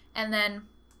whatever. And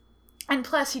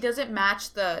plus he doesn't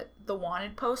match the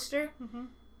wanted poster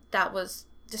that was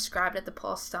described at the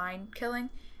Paul Stein killing.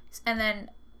 And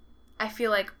then I feel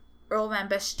like Earl Van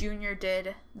Best Jr.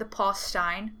 did the Paul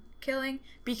Stein killing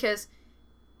because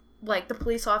like the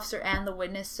police officer and the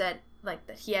witness said like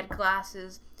that he had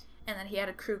glasses and that he had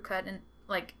a crew cut, and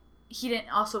like he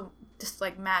didn't also just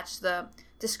like match the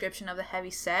description of the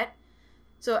heavy set.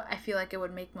 So I feel like it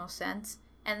would make most sense.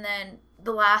 And then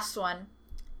the last one,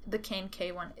 the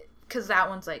K one, because that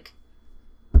one's like,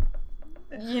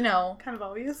 kind of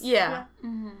obvious. Yeah.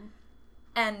 Mm-hmm.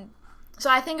 And so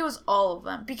I think it was all of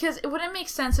them, because it wouldn't make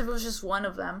sense if it was just one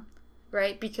of them,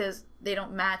 right? Because they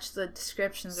don't match the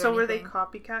descriptions or anything. So were they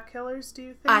copycat killers, do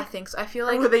you think? I think so. I feel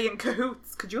like... Or were they in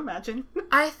cahoots? Could you imagine?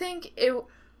 I think it...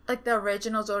 Like, the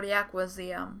original Zodiac was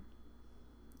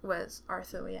was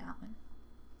Arthur Lee Allen.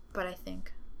 But I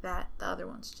think that the other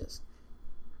ones just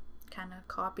kind of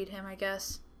copied him, I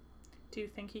guess. Do you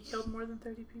think he killed more than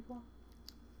 30 people?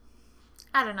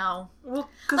 I don't know. Well,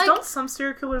 because don't some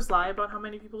serial killers lie about how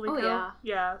many people they kill? Yeah.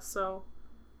 Yeah, so...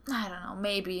 I don't know.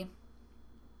 Maybe.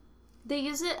 They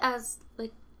use it as,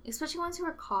 like, especially once you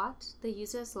were caught, they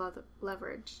use it as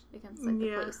leverage against, like, the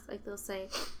police. Like, they'll say,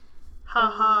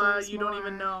 haha, you don't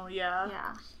even know. Yeah.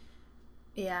 Yeah.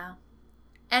 Yeah.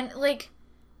 And, like,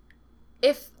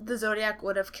 if the Zodiac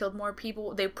would have killed more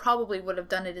people, they probably would have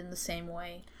done it in the same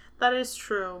way. That is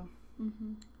true.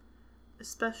 Mm-hmm.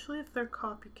 Especially if they're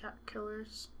copycat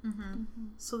killers. Mm-hmm. Mm-hmm.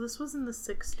 So this was in the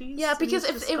 60s? Yeah, because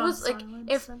if it was, like,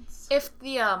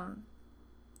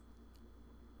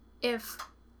 if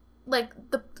the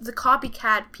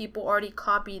copycat people already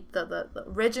copied the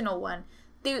original one,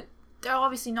 they're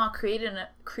obviously not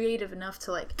creative enough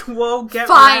to like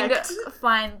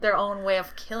find their own way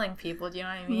of killing people. Do you know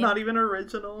what I mean? Not even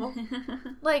original.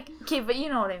 Like, okay, but you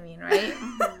know what I mean, right?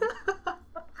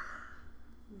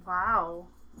 Wow.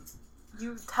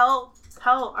 You tell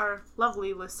our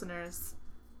lovely listeners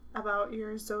about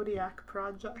your Zodiac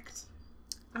project.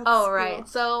 That's right. Cool.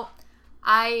 So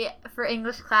for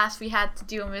English class, we had to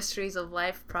do a Mysteries of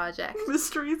Life project.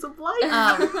 Mysteries of Life?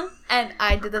 And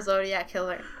I did the Zodiac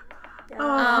Killer.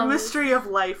 Oh, Mystery of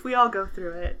Life. We all go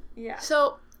through it. Yeah.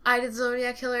 So I did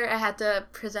Zodiac Killer. I had to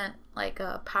present like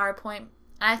a PowerPoint. And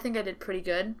I think I did pretty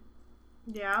good.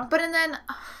 Yeah. But and then,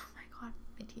 oh my god,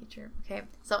 my teacher. Okay.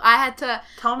 So I had to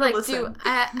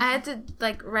I had to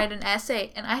like write an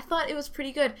essay, and I thought it was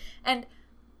pretty good. And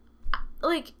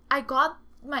like I got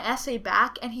my essay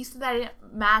back, and he said that I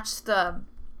didn't match the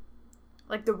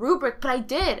rubric, but I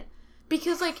did,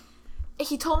 because like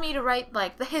he told me to write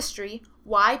like the history,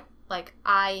 why like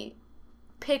I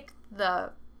picked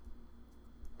the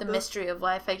mystery of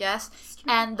life, I guess,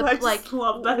 and the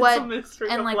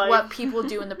what people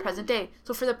do in the present day.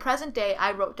 So for the present day,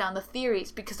 I wrote down the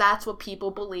theories, because that's what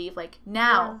people believe like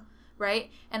now,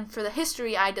 right? And for the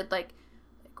history, I did like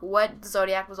what the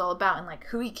Zodiac was all about and like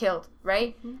who he killed,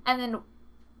 right? Mm-hmm.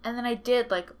 And then I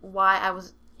did like why I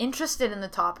was interested in the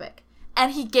topic,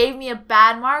 and he gave me a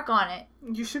bad mark on it.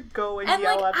 You should go and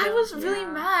yell at him. I was really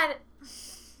mad.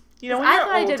 You know, when you're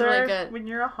older, I did really good. When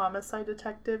you're a homicide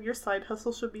detective, your side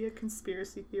hustle should be a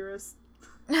conspiracy theorist.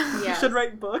 You should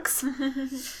write books.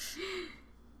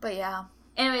 But yeah.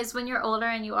 Anyways, when you're older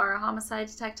and you are a homicide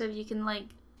detective, you can like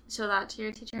show that to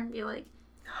your teacher and be like,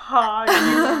 "Ha,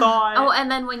 you thought." Oh, and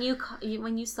then when you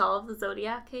solve the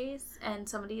Zodiac case and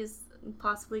somebody is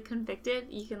possibly convicted,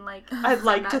 you can like I'd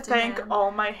like to thank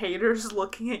all my haters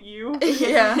looking at you.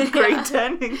 Yeah. Grade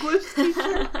 10 English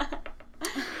teacher.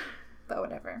 But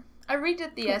whatever. I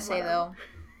redid the essay though.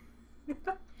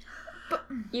 But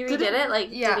you redid it? Like,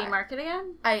 did he mark it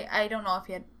again? I don't know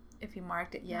if he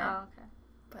marked it yet. Oh, okay.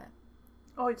 But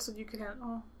so you can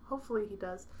hopefully he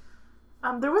does.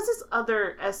 There was this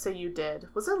other essay you did.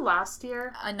 Was it last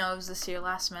year? I know it was this year,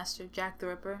 last semester. Jack the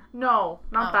Ripper. No,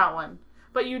 not that one.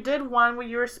 But you did one where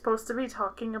you were supposed to be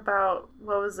talking about,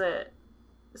 what was it?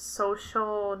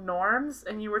 Social norms,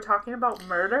 and you were talking about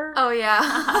murder. Oh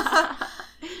yeah.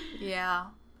 Yeah.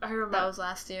 I remember. That was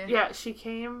last year. Yeah, she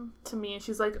came to me and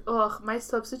she's like, ugh, my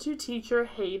substitute teacher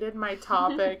hated my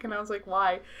topic. And I was like,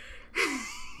 why?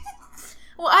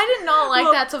 Well, I did not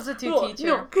like that substitute teacher.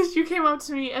 No, because you came up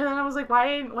to me and then I was like,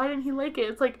 why didn't he like it?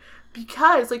 It's like,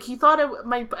 because, like, he thought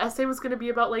my essay was going to be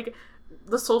about, like,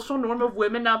 the social norm of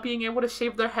women not being able to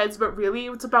shave their heads, but really it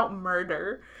was about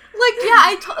murder. Like,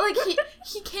 yeah,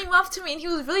 he came up to me and he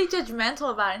was really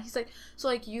judgmental about it. And he's like, so,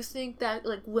 like, you think that,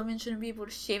 like, women shouldn't be able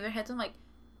to shave their heads? I'm like,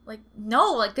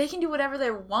 no, like, they can do whatever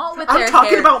they want with their hair. I'm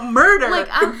talking about murder. Like,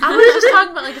 I was just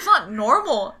talking about, like, it's not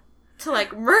normal to,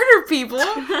 like, murder people.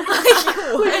 Like,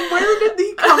 where did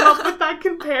he come up with that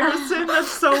comparison? That's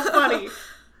so funny.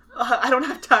 I don't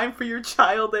have time for your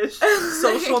childish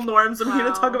social norms. I'm here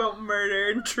to talk about murder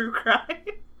and true crime.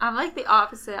 I'm like the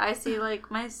opposite. I see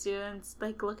like my students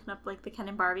like looking up like the Ken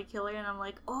and Barbie killer, and I'm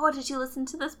like, oh, did you listen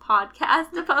to this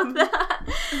podcast about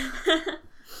that?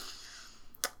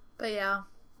 But yeah.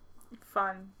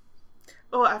 Fun.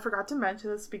 Oh, I forgot to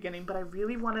mention this beginning, but I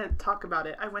really want to talk about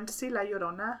it. I went to see La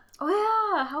Llorona. Oh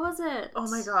yeah, how was it? Oh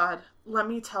my god, let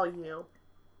me tell you.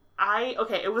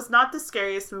 It was not the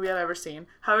scariest movie I've ever seen.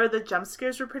 However, the jump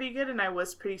scares were pretty good and I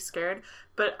was pretty scared.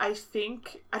 But I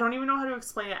don't even know how to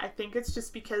explain it. I think it's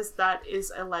just because that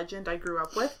is a legend I grew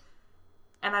up with.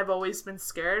 And I've always been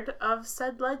scared of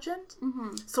said legend.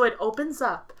 Mm-hmm. So it opens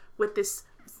up with this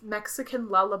Mexican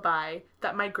lullaby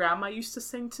that my grandma used to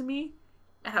sing to me.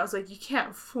 And I was like, you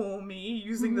can't fool me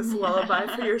using this lullaby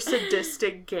for your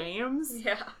sadistic games.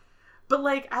 Yeah. But,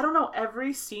 like, I don't know,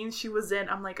 every scene she was in,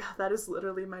 I'm like, oh, that is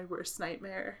literally my worst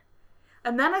nightmare.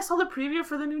 And then I saw the preview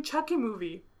for the new Chucky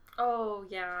movie. Oh,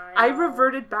 yeah. I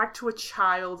reverted back to a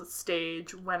child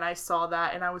stage when I saw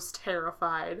that, and I was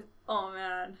terrified. Oh,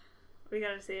 man. We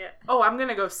gotta see it. Oh, I'm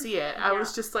gonna go see it. Yeah. I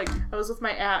was just, like, I was with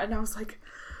my aunt, and I was like,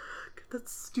 get that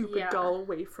stupid doll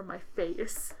away from my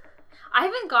face. I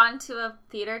haven't gone to a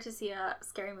theater to see a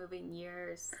scary movie in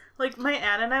years. Like, my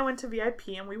aunt and I went to VIP,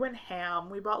 and we went ham.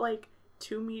 We bought, like,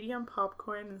 2 medium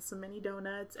popcorn and some mini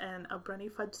donuts and a brunny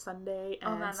fudge sundae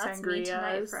and that's sangrias. Me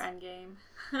tonight for Endgame.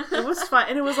 It was fun,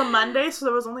 and it was a Monday, so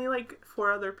there was only like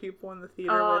 4 other people in the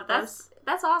theater with us.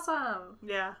 That's awesome.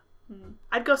 Yeah,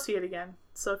 I'd go see it again.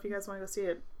 So if you guys want to go see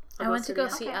it, I went to go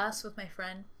see Us with my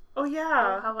friend. Oh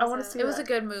yeah, how was I want to see. It was a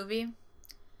good movie.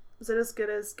 Was it as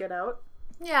good as Get Out?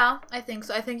 Yeah, I think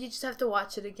so. I think you just have to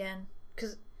watch it again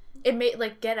because it made,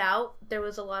 like, Get Out, there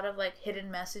was a lot of, like, hidden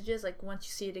messages. Like, once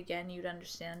you see it again, you'd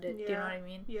understand it. Yeah. Do you know what I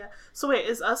mean? Yeah. So, wait,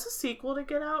 is Us a sequel to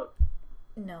Get Out?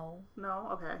 No. No?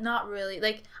 Okay. Not really.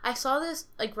 Like, I saw this,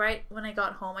 like, right when I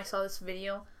got home, I saw this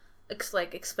video,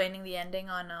 like, explaining the ending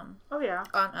on,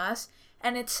 on Us.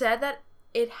 And it said that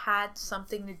it had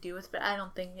something to do with it, but I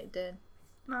don't think it did.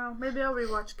 No, maybe I'll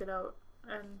rewatch Get Out,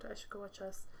 and I should go watch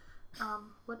Us.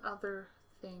 What other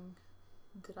thing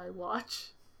did I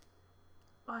watch?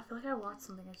 Oh, I feel like I watched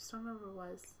something. I just don't remember what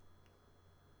it was.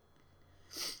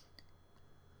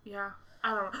 Yeah.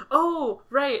 I don't know. Oh,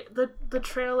 right. The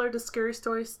trailer to Scary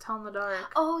Stories to Tell in the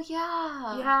Dark. Oh,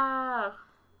 yeah. Yeah.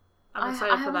 I'm excited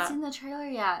for that. I haven't seen the trailer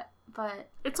yet, but...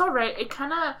 It's alright. It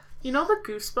kind of... You know the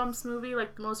Goosebumps movie?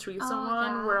 Like, the most recent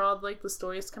one? Yeah. Where all, like, the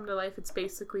stories come to life? It's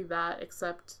basically that,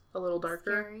 except a little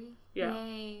darker. Scary? Yeah.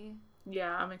 Yay.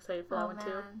 Yeah, I'm excited for that one,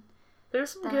 too. Man. There's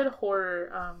some good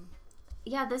horror,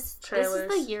 Yeah, this is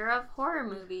trailers. the year of horror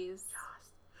movies.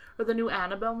 Or the new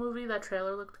Annabelle movie, that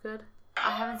trailer looked good.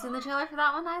 I haven't seen the trailer for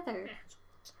that one either.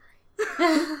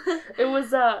 Sorry. It was,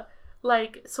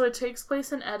 so it takes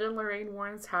place in Ed and Lorraine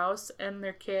Warren's house, and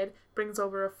their kid brings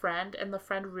over a friend, and the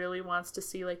friend really wants to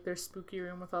see, like, their spooky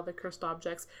room with all the cursed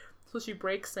objects. So she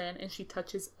breaks in, and she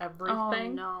touches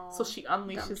everything. Oh, no. So she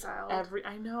unleashes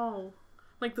I know.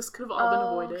 Like, this could have all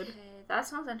been avoided. Okay, that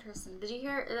sounds interesting. Did you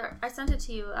hear? I sent it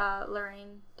to you.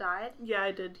 Lorraine died. Yeah,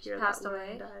 I did hear passed that away.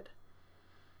 Lorraine died.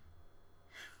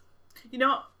 You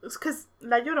know, it's because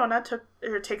La Llorona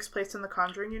takes place in the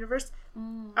Conjuring universe.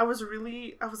 I was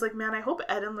like, man, I hope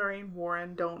Ed and Lorraine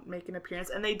Warren don't make an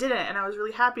appearance. And they didn't, and I was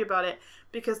really happy about it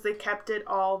because they kept it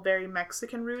all very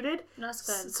Mexican rooted. That's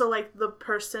good. So, like, the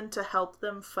person to help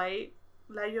them fight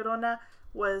La Llorona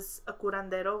was a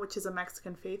curandero, which is a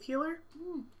Mexican faith healer.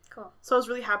 Cool. So I was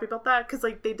really happy about that because,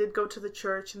 like, they did go to the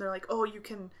church and they're like, oh, you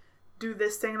can do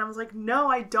this thing. And I was like, no,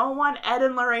 I don't want Ed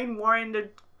and Lorraine Warren to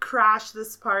crash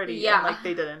this party. Yeah. And, like,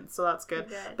 they didn't, so that's good.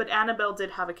 But Annabelle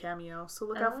did have a cameo, so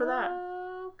look out for that.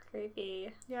 Oh,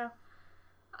 creepy. Yeah.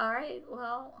 All right,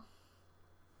 well,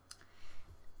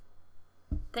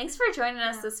 thanks for joining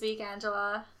us this week,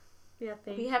 Angela. Yeah,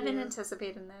 thank you. We have been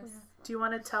anticipating this. Yeah. Do you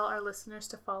want to tell our listeners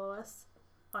to follow us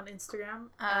on Instagram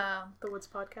The Woods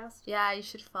Podcast? Yeah, you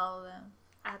should follow them.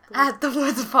 At The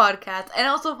Woods Podcast. And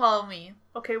also follow me.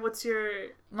 Okay, what's your...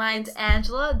 Mine's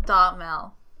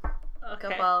Angela.Mel. Okay.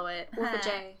 Go follow it. With a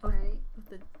J, right? With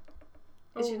the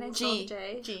Is your name G. spelled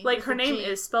J? G. Like with her a name G.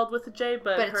 is spelled with a J,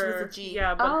 but But it's her with a G.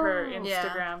 yeah, but her Oh.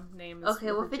 Instagram name is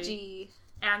Okay, with a G.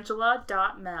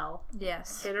 Angela.Mel.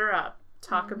 Yes. Hit her up.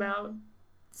 Talk about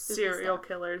Spooky serial stuff.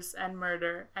 killers and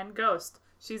murder and ghost.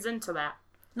 She's into that.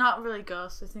 Not really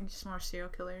ghosts. I think just more serial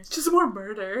killers. Just more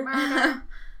murder. Murder.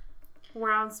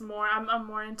 Whereas I'm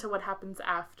more into what happens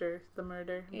after the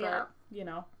murder. Yeah. But, you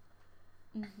know.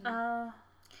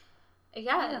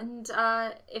 Yeah, and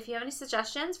if you have any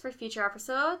suggestions for future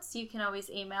episodes, you can always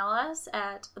email us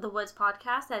at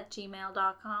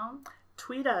thewoods.podcast@gmail.com.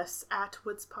 Tweet us at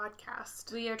Woods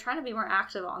Podcast. We are trying to be more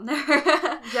active on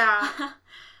there. Yeah.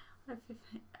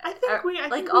 I think we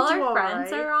all do our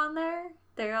friends right. are on there.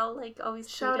 They're all like always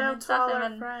Shout tweeting out and to stuff, all and our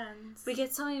then friends. we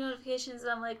get so many notifications,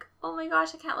 and I'm like, oh my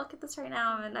gosh, I can't look at this right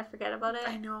now, and I forget about it.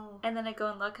 I know. And then I go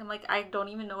and look, I'm like, I don't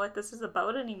even know what this is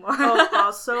about anymore. Oh,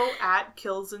 also at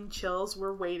Kills and Chills,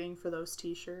 we're waiting for those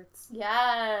t-shirts.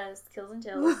 Yes, kills and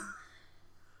chills.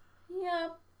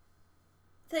 Yep.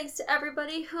 Thanks to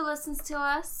everybody who listens to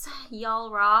us.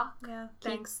 Y'all rock. Yeah.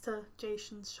 Thanks to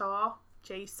Jason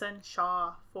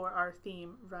Shaw for our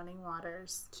theme, Running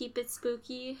Waters. Keep it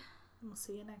spooky. We'll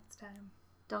see you next time.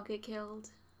 Don't get killed.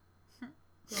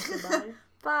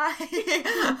 Bye.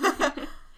 Bye.